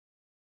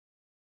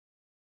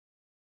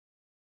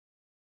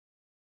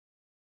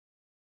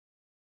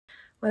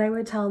What I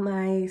would tell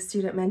my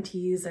student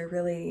mentees, or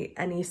really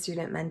any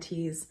student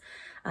mentees,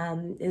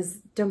 is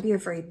don't be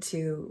afraid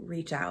to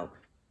reach out.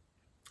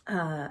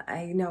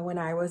 I know when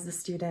I was a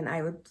student,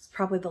 I was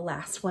probably the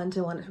last one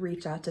to want to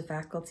reach out to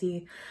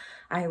faculty.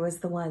 I was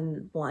the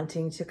one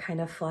wanting to kind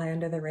of fly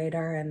under the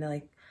radar and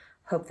like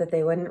hope that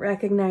they wouldn't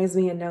recognize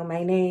me and know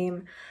my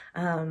name.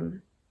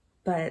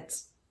 But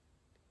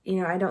you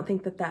know, I don't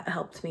think that that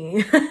helped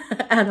me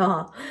at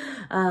all.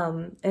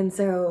 And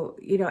so,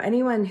 you know,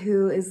 anyone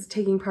who is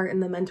taking part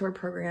in the mentor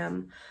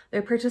program,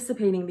 they're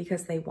participating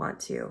because they want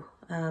to.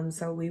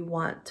 So we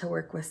want to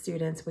work with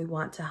students. We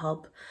want to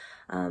help.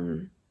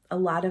 A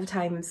lot of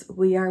times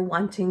we are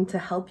wanting to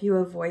help you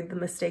avoid the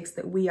mistakes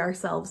that we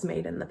ourselves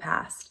made in the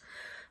past,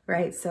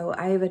 right? So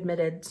I have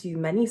admitted to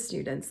many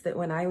students that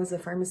when I was a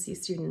pharmacy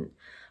student,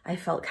 I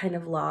felt kind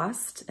of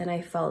lost and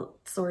I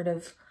felt sort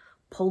of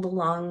pulled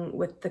along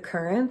with the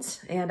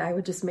current, and I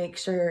would just make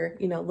sure,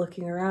 you know,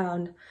 looking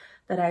around,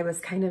 that I was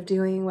kind of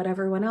doing what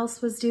everyone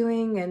else was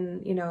doing,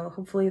 and, you know,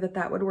 hopefully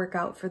that would work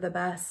out for the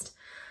best.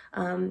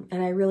 And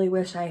I really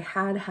wish I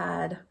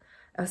had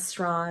a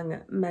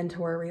strong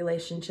mentor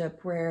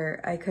relationship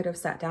where I could have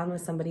sat down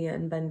with somebody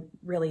and been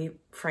really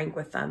frank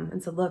with them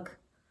and said, look,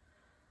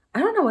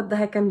 I don't know what the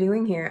heck I'm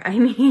doing here. I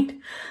need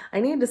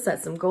to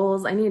set some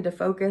goals. I need to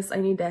focus.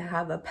 I need to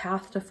have a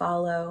path to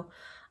follow.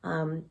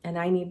 And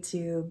I need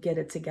to get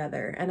it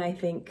together. And I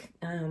think,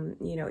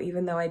 you know,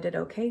 even though I did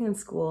okay in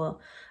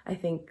school, I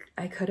think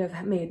I could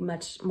have made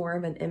much more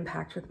of an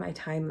impact with my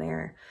time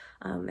there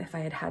if I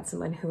had had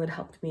someone who had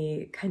helped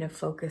me kind of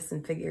focus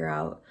and figure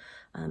out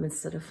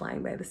instead of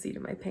flying by the seat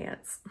of my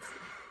pants.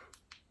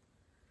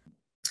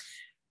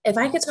 If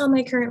I could tell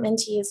my current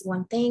mentees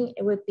one thing,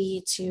 it would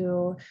be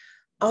to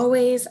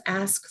always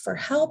ask for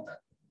help,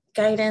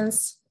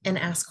 guidance, and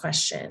ask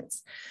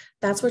questions.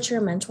 That's what your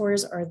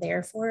mentors are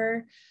there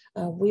for.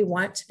 We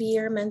want to be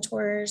your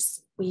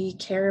mentors. We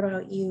care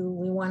about you.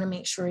 We want to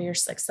make sure you're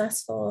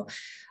successful.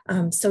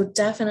 So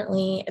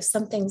definitely, if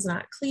something's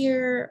not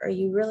clear, or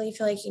you really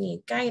feel like you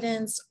need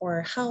guidance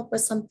or help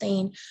with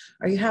something,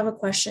 or you have a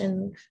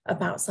question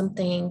about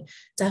something,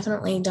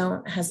 definitely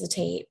don't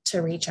hesitate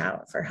to reach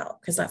out for help,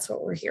 because that's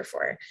what we're here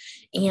for.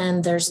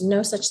 And there's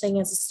no such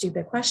thing as a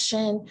stupid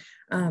question.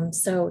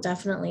 So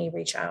definitely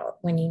reach out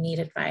when you need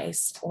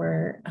advice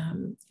or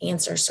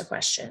answers to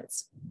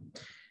questions.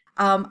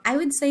 I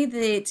would say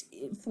that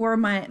for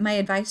my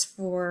advice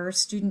for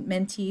student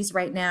mentees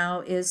right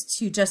now is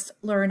to just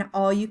learn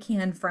all you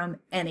can from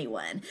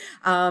anyone,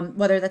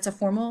 whether that's a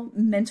formal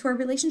mentor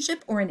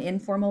relationship or an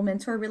informal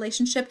mentor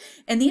relationship.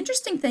 And the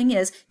interesting thing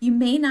is you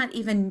may not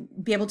even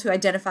be able to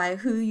identify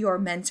who your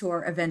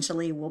mentor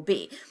eventually will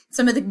be.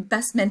 Some of the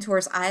best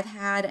mentors I've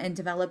had and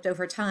developed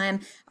over time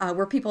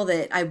were people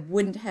that I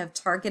wouldn't have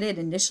targeted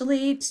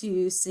initially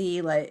to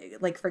see,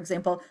 like for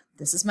example,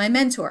 this is my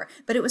mentor,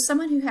 but it was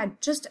someone who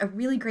had just a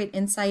really great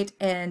insight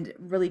and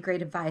really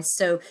great advice.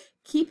 So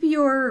keep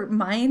your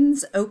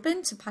minds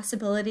open to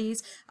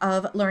possibilities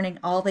of learning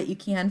all that you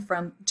can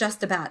from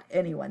just about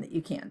anyone that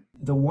you can.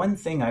 The one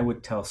thing I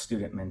would tell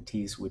student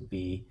mentees would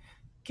be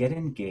get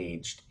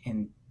engaged,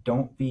 and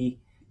don't be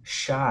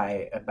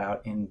shy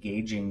about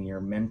engaging your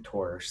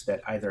mentors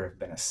that either have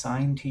been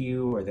assigned to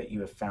you or that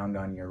you have found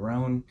on your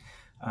own.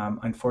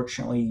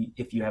 Unfortunately,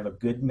 if you have a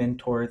good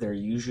mentor, they're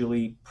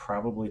usually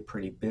probably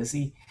pretty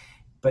busy,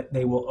 but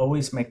they will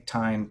always make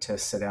time to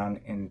sit down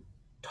and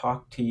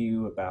talk to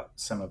you about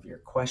some of your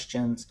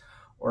questions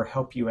or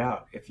help you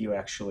out if you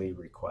actually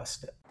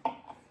request it.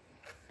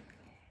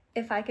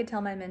 If I could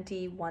tell my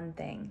mentee one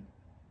thing,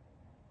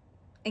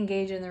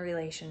 engage in the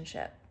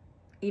relationship.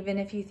 Even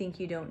if you think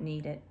you don't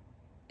need it,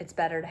 it's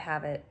better to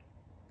have it.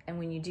 And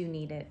when you do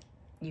need it,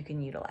 you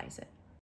can utilize it.